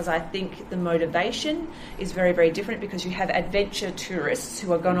policy because I think the motivation is very, very different because you have adventure tourists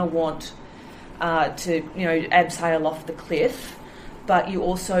who are going to want to abseil off the cliff, but you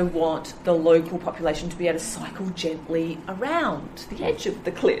also want the local population to be able to cycle gently around the edge of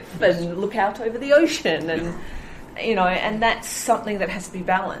the cliff and look out over the ocean and. And that's something that has to be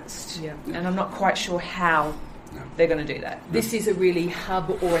balanced. Yeah. And I'm not quite sure how they're going to do that. This is a really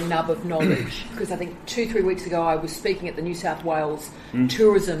hub or a nub of knowledge because I think 2-3 weeks ago I was speaking at the New South Wales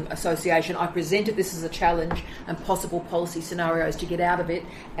Tourism Association. I presented this as a challenge and possible policy scenarios to get out of it,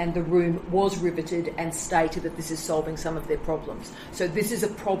 and the room was riveted and stated that this is solving some of their problems. So this is a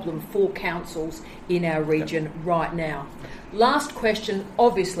problem for councils in our region right now. Last question,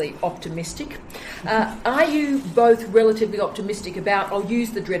 obviously optimistic. Are you both relatively optimistic about, I'll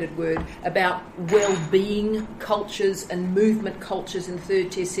use the dreaded word, about well-being cultures and movement cultures in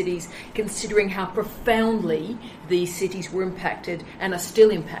third-tier cities, considering how profoundly these cities were impacted and are still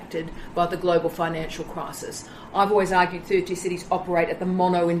impacted by the global financial crisis? I've always argued third-tier cities operate at the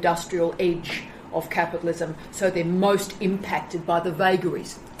mono-industrial edge of capitalism, so they're most impacted by the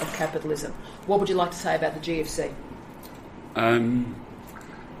vagaries of capitalism. What would you like to say about the GFC?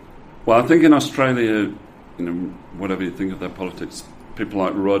 Well, I think in Australia, whatever you think of their politics, people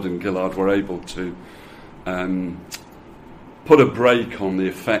like Rudd and Gillard were able to put a brake on the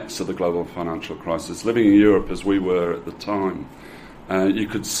effects of the global financial crisis. Living in Europe as we were at the time, you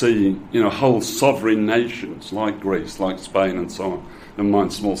could see, whole sovereign nations like Greece, like Spain and so on, never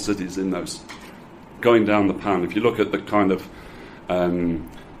mind small cities in those, going down the pan. If you look at the kind of the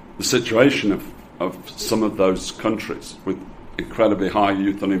situation of of some of those countries with incredibly high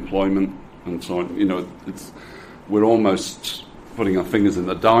youth unemployment and so on. We're almost putting our fingers in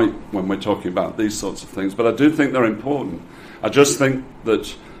the dye when we're talking about these sorts of things, but I do think they're important. I just think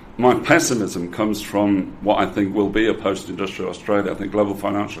that my pessimism comes from what I think will be a post-industrial Australia. I think global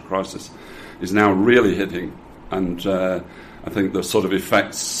financial crisis is now really hitting, and I think the sort of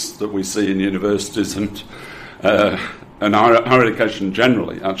effects that we see in universities and higher education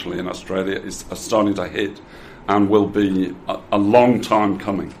generally, actually, in Australia, are starting to hit and will be a long time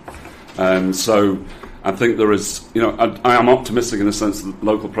coming. So I think there is, I am optimistic in the sense that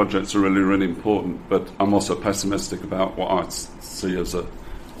local projects are really, really important, but I'm also pessimistic about what I see as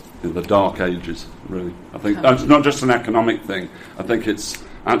the dark ages, really. I think it's not just an economic thing. I think it's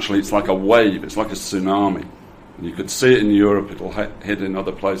like a wave, it's like a tsunami. You could see it in Europe, it'll hit in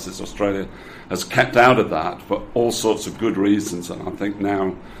other places. Australia has kept out of that for all sorts of good reasons, and I think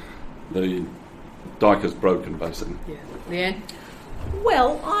now the dike has broken, basically. Yeah. Leanne?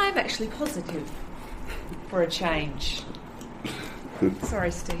 Well, I'm actually positive for a change.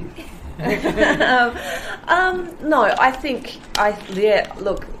 Sorry, Steve. No, I think,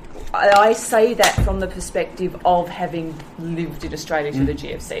 look, I say that from the perspective of having lived in Australia through the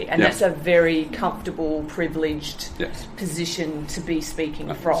GFC, and that's a very comfortable, privileged position to be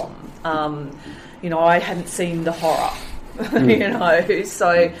speaking from. I hadn't seen the horror,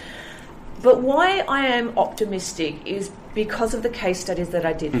 so... But why I am optimistic is because of the case studies that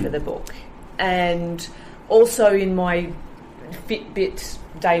I did for the book, and also in my Fitbit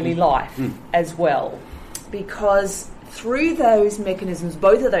daily life as well, because through those mechanisms,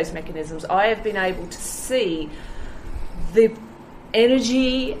 both of those mechanisms, I have been able to see the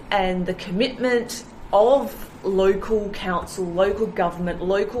energy and the commitment of local council, local government,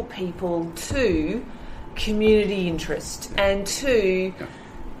 local people to community interest and to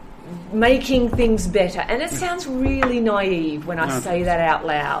making things better. And it sounds really naive when I say that out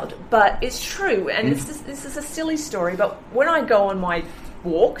loud, but it's true. And this is a silly story, but when I go on my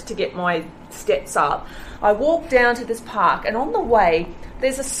walk to get my steps up, I walk down to this park, and on the way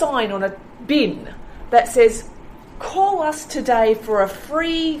there's a sign on a bin that says, "Call us today for a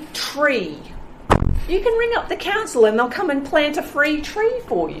free tree." You can ring up the council and they'll come and plant a free tree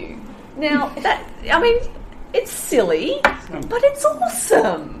for you. Now, it's silly, but it's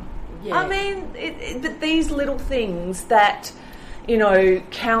awesome. Yeah. But these little things that,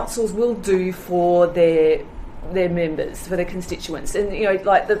 councils will do for their members, for their constituents. And,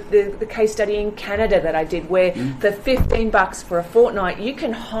 like the case study in Canada that I did, where for $15 for a fortnight, you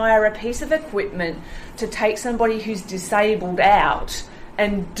can hire a piece of equipment to take somebody who's disabled out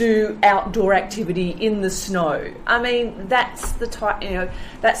and do outdoor activity in the snow. That's the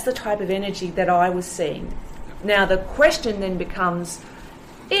type of energy that I was seeing. Now, the question then becomes,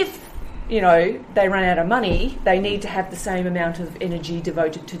 if they run out of money, they need to have the same amount of energy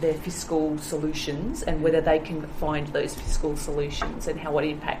devoted to their fiscal solutions, and whether they can find those fiscal solutions and what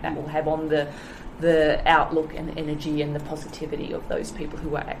impact that will have on the outlook and the energy and the positivity of those people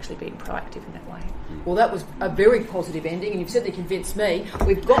who are actually being proactive in that way. Well, that was a very positive ending, and you've certainly convinced me.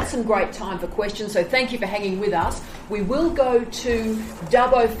 We've got some great time for questions, so thank you for hanging with us. We will go to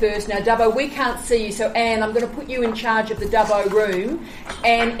Dubbo first. Now, Dubbo, we can't see you, so Anne, I'm going to put you in charge of the Dubbo room.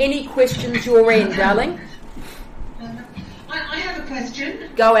 And any questions your end, darling? I have a question.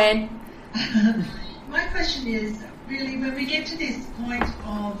 Go, Anne. My question is, really, when we get to this point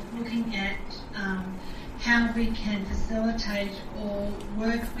of looking at how we can facilitate or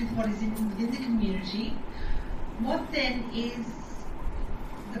work with what is within the community, what then is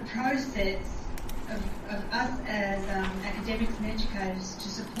the process of us as academics and educators to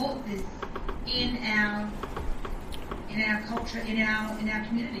support this in our culture, in our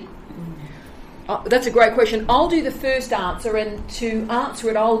community? That's a great question. I'll do the first answer, and to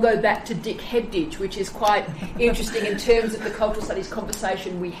answer it, I'll go back to Dick Hebdige, which is quite interesting in terms of the cultural studies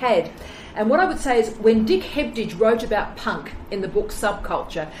conversation we had. And what I would say is, when Dick Hebdige wrote about punk in the book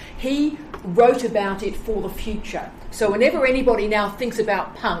Subculture, he wrote about it for the future. So whenever anybody now thinks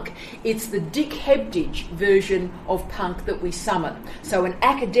about punk, it's the Dick Hebdige version of punk that we summon. So an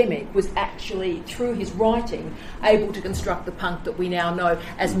academic was actually, through his writing, able to construct the punk that we now know,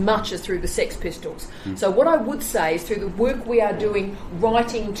 as much as through the Sex Pistols. So what I would say is, through the work we are doing,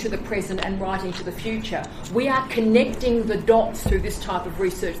 writing to the present and writing to the future, we are connecting the dots through this type of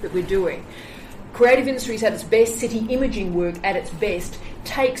research that we're doing. Creative Industries at its best, city imaging work at its best,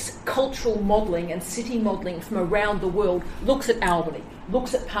 takes cultural modelling and city modelling from around the world, looks at Albany,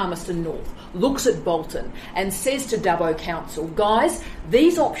 looks at Palmerston North, looks at Bolton, and says to Dubbo Council, guys,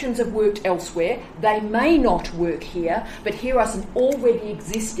 these options have worked elsewhere, they may not work here, but here are some already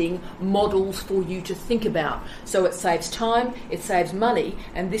existing models for you to think about. So it saves time, it saves money,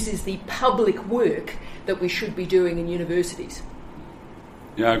 and this is the public work that we should be doing in universities.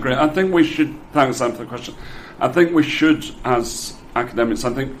 Yeah, I agree. I think we should, thanks Sam for the question, I think we should, as academics,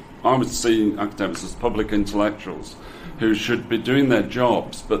 I would see academics as public intellectuals who should be doing their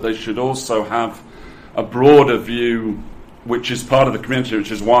jobs, but they should also have a broader view, which is part of the community,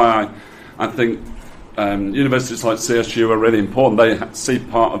 which is why I think universities like CSU are really important. They see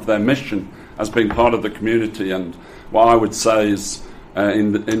part of their mission as being part of the community, and what I would say is,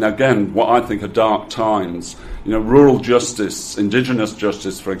 in again, what I think are dark times, rural justice, Indigenous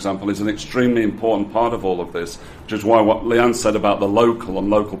justice, for example, is an extremely important part of all of this, which is why what Leanne said about the local and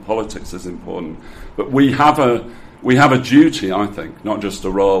local politics is important. But we have a duty, I think, not just a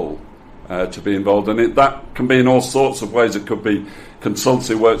role, to be involved in it. That can be in all sorts of ways. It could be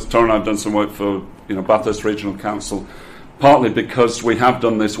consultancy work. Tara and I have done some work for Bathurst Regional Council, partly because we have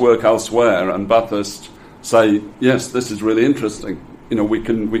done this work elsewhere, and Bathurst say, yes, this is really interesting. We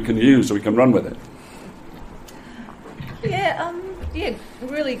can use, or we can run with it. Yeah,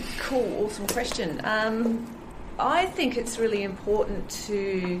 really cool, awesome question. I think it's really important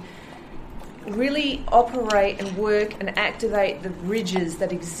to really operate and work and activate the bridges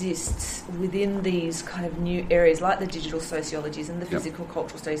that exist within these kind of new areas like the digital sociologies and the physical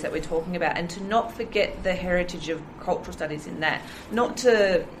cultural studies that we're talking about, and to not forget the heritage of cultural studies in that, not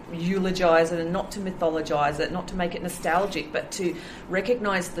to eulogise it and not to mythologise it, not to make it nostalgic, but to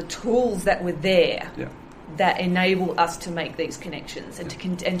recognise the tools that were there that enable us to make these connections and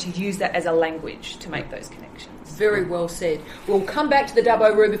to use that as a language to make those connections. Very well said. We'll come back to the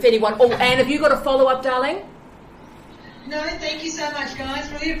Dubbo room if anyone... Oh, Anne, have you got a follow-up, darling? No, thank you so much, guys.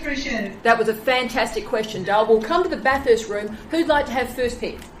 Really appreciate it. That was a fantastic question, Dale. We'll come to the Bathurst room. Who'd like to have first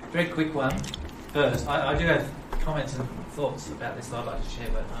pick? Very quick one. First, I do have comments and thoughts about this that I'd like to share,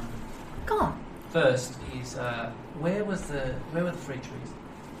 but... Go on. First is, where were the free trees?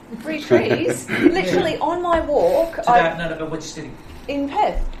 Free trees? Literally on my walk... but which city? In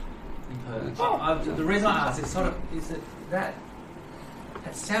Perth. The reason I ask is that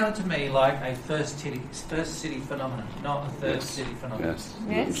sounded to me like a first city phenomenon, not a third city phenomenon.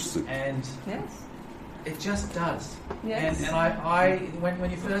 Yes. And it just does. Yes. And I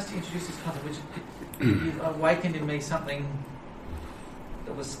when you first introduced this concept, which you've awakened in me something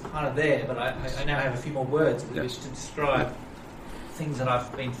that was kind of there, but I now have a few more words with which to describe things that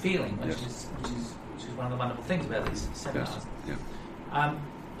I've been feeling, which is one of the wonderful things about these seminars.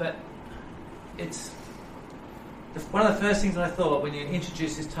 But it's one of the first things that I thought when you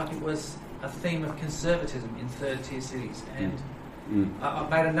introduced this topic was a theme of conservatism in third-tier cities, and I've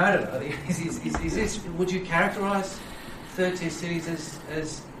made a note of it. Is this? Would you characterise third-tier cities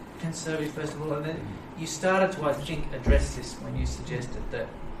as conservative first of all? And then you started to, I think, address this when you suggested that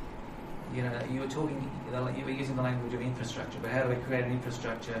you were using the language of infrastructure, but how do we create an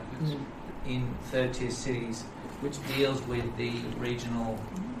infrastructure in third-tier cities which deals with the regional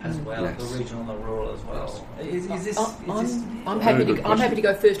as well, the regional and the rural as well? I'm happy to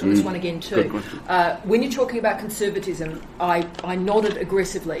go first on this one again too. When you're talking about conservatism, I nodded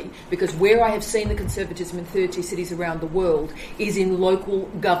aggressively because where I have seen the conservatism in third-tier cities around the world is in local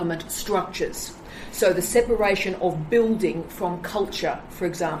government structures. So the separation of building from culture, for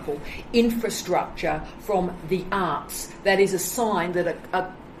example, infrastructure from the arts, that is a sign that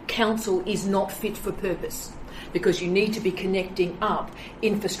a council is not fit for purpose, because you need to be connecting up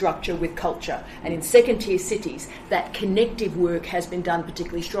infrastructure with culture. And in second-tier cities, that connective work has been done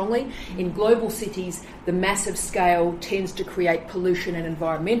particularly strongly. In global cities, the massive scale tends to create pollution and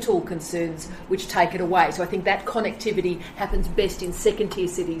environmental concerns, which take it away. So I think that connectivity happens best in second-tier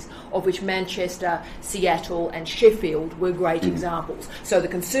cities, of which Manchester, Seattle and Sheffield were great examples. So the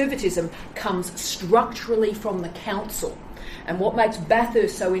conservatism comes structurally from the council. And what makes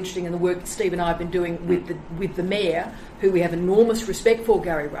Bathurst so interesting in the work that Steve and I have been doing with the Mayor, who we have enormous respect for,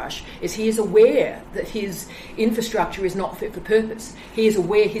 Gary Rush, is he is aware that his infrastructure is not fit for purpose. He is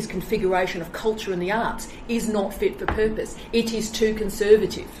aware his configuration of culture and the arts is not fit for purpose. It is too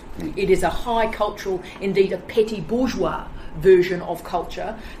conservative. It is a high cultural, indeed a petty bourgeois version of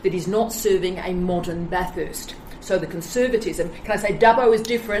culture that is not serving a modern Bathurst. So the conservatism, can I say Dubbo is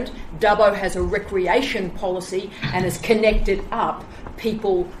different? Dubbo has a recreation policy and has connected up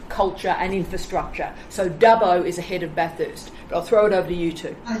people, culture and infrastructure. So Dubbo is ahead of Bathurst. But I'll throw it over to you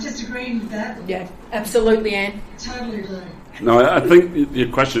two. I just agree with that. Yeah, absolutely, Anne. Totally agree. No, I think your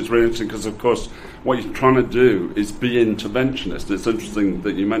question is really interesting because, of course, what you're trying to do is be interventionist. It's interesting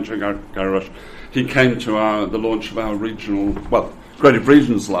that you mentioned Gary Rush. He came to the launch of our Creative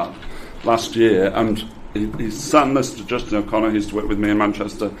Regions Lab last year, and he sat and listened to Justin O'Connor, who used to work with me in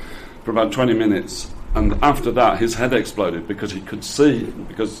Manchester, for about 20 minutes. And after that, his head exploded because he could see,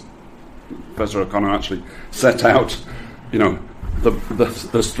 because Professor O'Connor actually set out,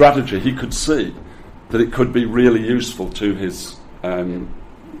 the strategy. He could see that it could be really useful to his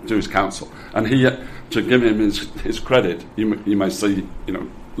council. And he, to give him his credit, you may see,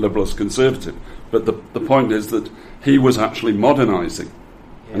 liberal as conservative, but the point is that he was actually modernising,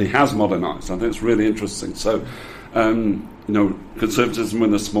 and he has modernised. I think it's really interesting. So, conservatism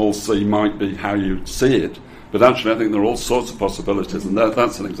with a small c might be how you see it, but actually I think there are all sorts of possibilities, and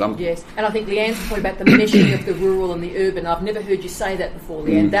that's an example. Yes, and I think Leanne's point about the meshing of the rural and the urban, I've never heard you say that before,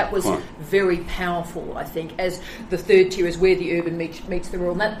 Leanne. That was very powerful, I think, as the third tier is where the urban meets the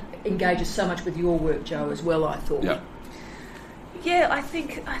rural, and that engages so much with your work, Joe, as well, I thought. Yeah, I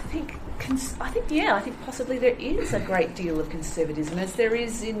think possibly there is a great deal of conservatism, as there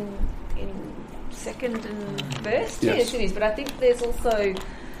is in second and first tier cities, but I think there's also,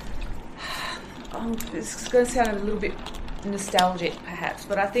 it's going to sound a little bit nostalgic perhaps,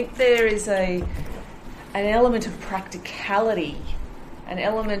 but I think there is an element of practicality, an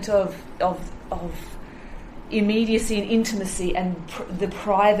element of immediacy and intimacy, and the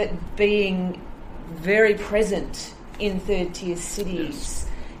private being very present in third tier cities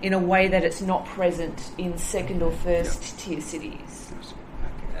in a way that it's not present in second or first tier cities.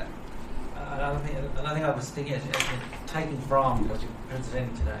 Another thing I was thinking, taking from what you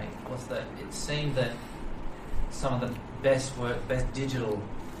presented today, was that it seemed that some of the best digital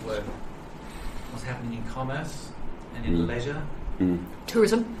work was happening in commerce and in leisure.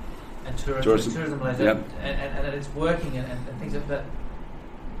 Tourism. And tourism, leisure, and it's working and things like that.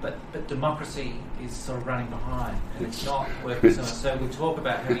 But democracy is sort of running behind, and it's not working so much. So we talk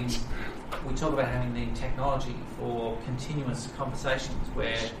about having the technology for continuous conversations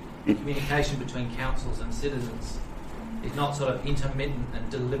where communication between councils and citizens is not sort of intermittent and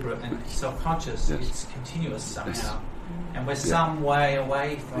deliberate and self-conscious. It's continuous somehow, and we're some way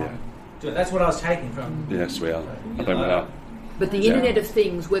away from. That's what I was taking from. Yes, we are. I think we are. But the Internet of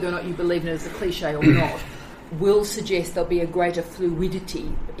Things, whether or not you believe in it as a cliche or not, will suggest there'll be a greater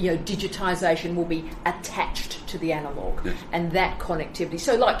fluidity. Digitisation will be attached to the analogue, and that connectivity.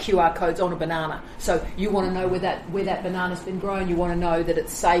 So, like QR codes on a banana. So you want to know where that banana's been grown. You want to know that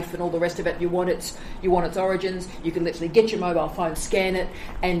it's safe and all the rest of it. You want its origins. You can literally get your mobile phone, scan it,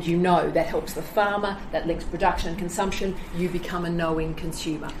 and that helps the farmer. That links production and consumption. You become a knowing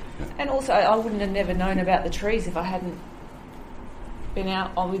consumer. And also, I wouldn't have never known about the trees if I hadn't been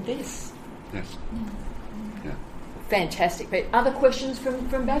out on with this. Yes. Fantastic. But other questions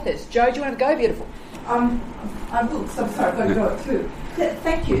from Bathurst? Joe, do you want to go, beautiful? I will. So sorry, I've got to go too.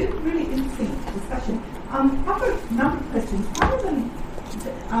 Thank you. Really interesting discussion. I've got a number of questions. One of them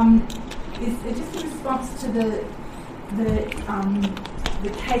is just a response to the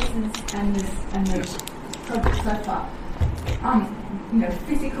cases and the project so far.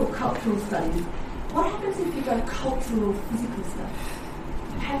 Physical, cultural studies. What happens if you go cultural, physical studies?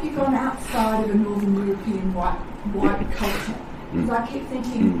 Have you gone outside of a Northern European white culture? Because I keep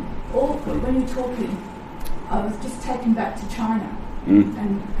thinking, when you're talking, I was just taken back to China,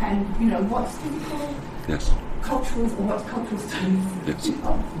 and what's physical, cultural, or what's cultural studies,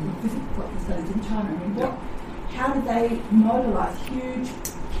 physical cultural studies in China. I mean, how do they mobilise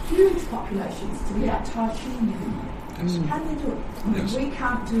huge populations to be out Tai-Chi? How do they do it? I mean, we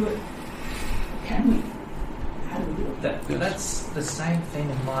can't do it. Can we? That's the same thing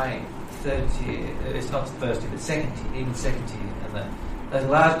in my third tier. It's not first tier, but second tier, even second tier. And those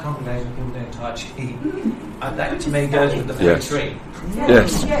large congregations of people doing Tai Chi, that to me goes with the first tree. How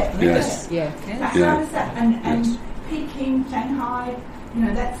does that? And Peking, Shanghai,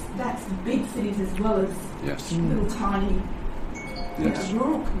 that's big cities as well as little tiny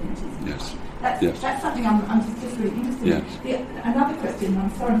rural communities. That's something I'm just really interested in. Another question,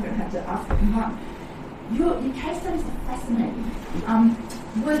 I'm sorry I'm going to have to ask it in one. Your case studies are fascinating.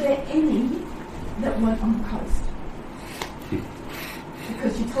 Were there any that weren't on the coast?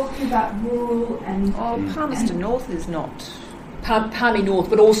 Because you're talking about rural and... Palmerston North is not... Palmy North,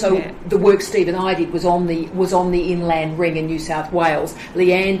 but also the work Steve and I did was on the inland ring in New South Wales.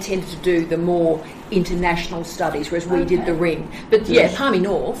 Leanne tended to do the more international studies, whereas we did the ring. But Palmy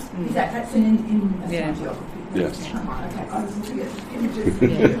North. That's in geography. Yes. Okay, I was looking at the images.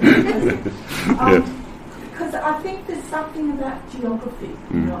 Because I think there's something about geography,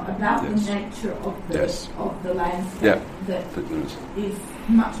 about the nature of the landscape that is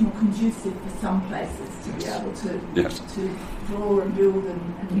much more conducive for some places to be able to draw and build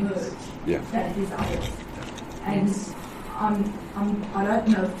and merge than it is others. And I don't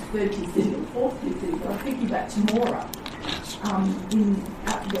know if third tier city or fourth tier city, but I'm thinking about Temora in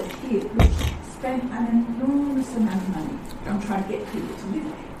out west here, which spent an enormous amount of money on trying to get people to live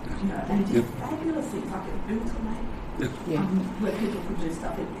there. And just fabulous things like it built a lake where people could do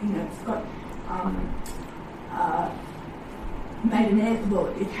stuff. It's got made an air. Well,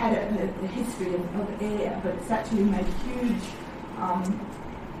 it had a history of air, but it's actually made huge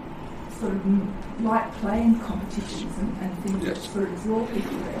sort of light plane competitions and things that sort of draw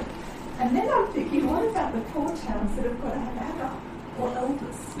people there. And then I'm thinking, what about the poor towns that have got to have ABBA or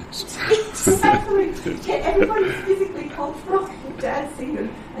Elvis? Actually, everybody's physically cultural, dancing,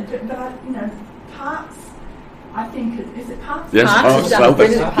 but parks. I think is it parks? Yes, Parks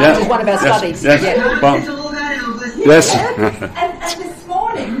is one of our studies. Yes. It's all about Elvis. Yes. And this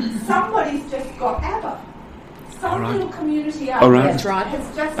morning, somebody's just got ABBA. Some little community out Right. there That's right.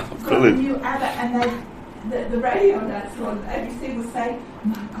 has just got a new ABBA, and the radio announcer on ABC will say,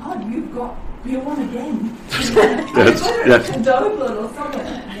 "My God, you've got Bjorn again." Yes. Dublin or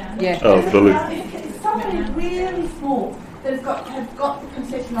somewhere. Yeah. Oh, brilliant. It's somebody really small that has got the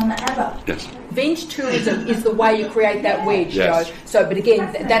concession on the ABBA. Yes. Venge tourism is the way you create that wedge, Yes. Joe. So, but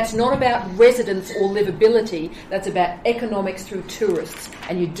again, that's not about residence or livability. That's about economics through tourists,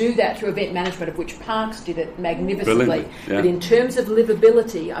 and you do that through event management, of which Parks did it magnificently. Brilliantly, yeah. But in terms of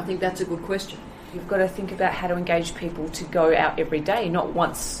livability, I think that's a good question. You've got to think about how to engage people to go out every day, not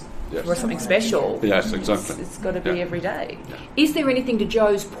once for something special. Yes, exactly. It's got to be every day. Is there anything to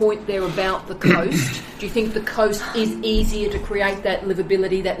Joe's point there about the coast? Do you think the coast is easier to create that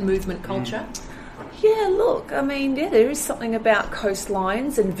livability, that movement culture? Yeah, look, I mean, there is something about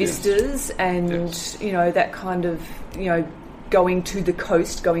coastlines and vistas and, that kind of, going to the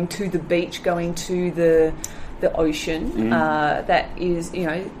coast, going to the beach, going to the ocean. That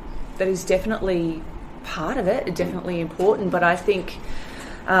is definitely part of it, definitely important. But I think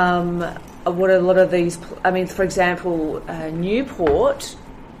what a lot of these, for example, Newport,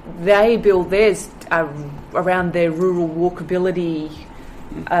 they build theirs around their rural walkability.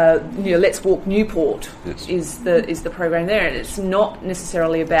 Let's Walk Newport is the program there, and it's not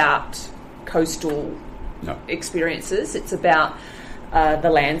necessarily about coastal experiences. It's about the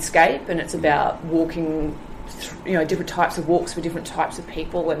landscape, and it's about walking, different types of walks for different types of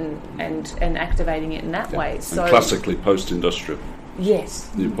people, and activating it in that way. So and classically post-industrial. Yes.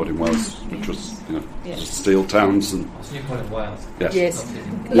 Newport in Wales, which was steel towns and. It's Newport in Wales. Yes. Yes.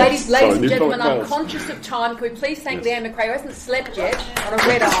 Ladies Sorry, and gentlemen, Newport I'm Wales. conscious of time. Can we please thank Leanne McRae, who hasn't slept yet, on a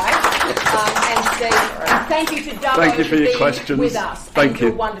red eye, and say thank you to Dubbo Thank you for your being questions. with us. Thank and you.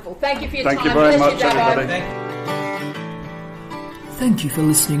 You're wonderful. Thank you for your Thank time. you very Bless much, you, Dubbo. everybody. Thank you for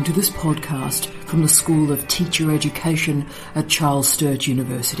listening to this podcast from the School of Teacher Education at Charles Sturt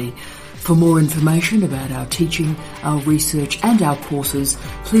University. For more information about our teaching, our research and our courses,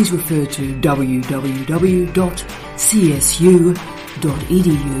 please refer to www.csu.edu.au.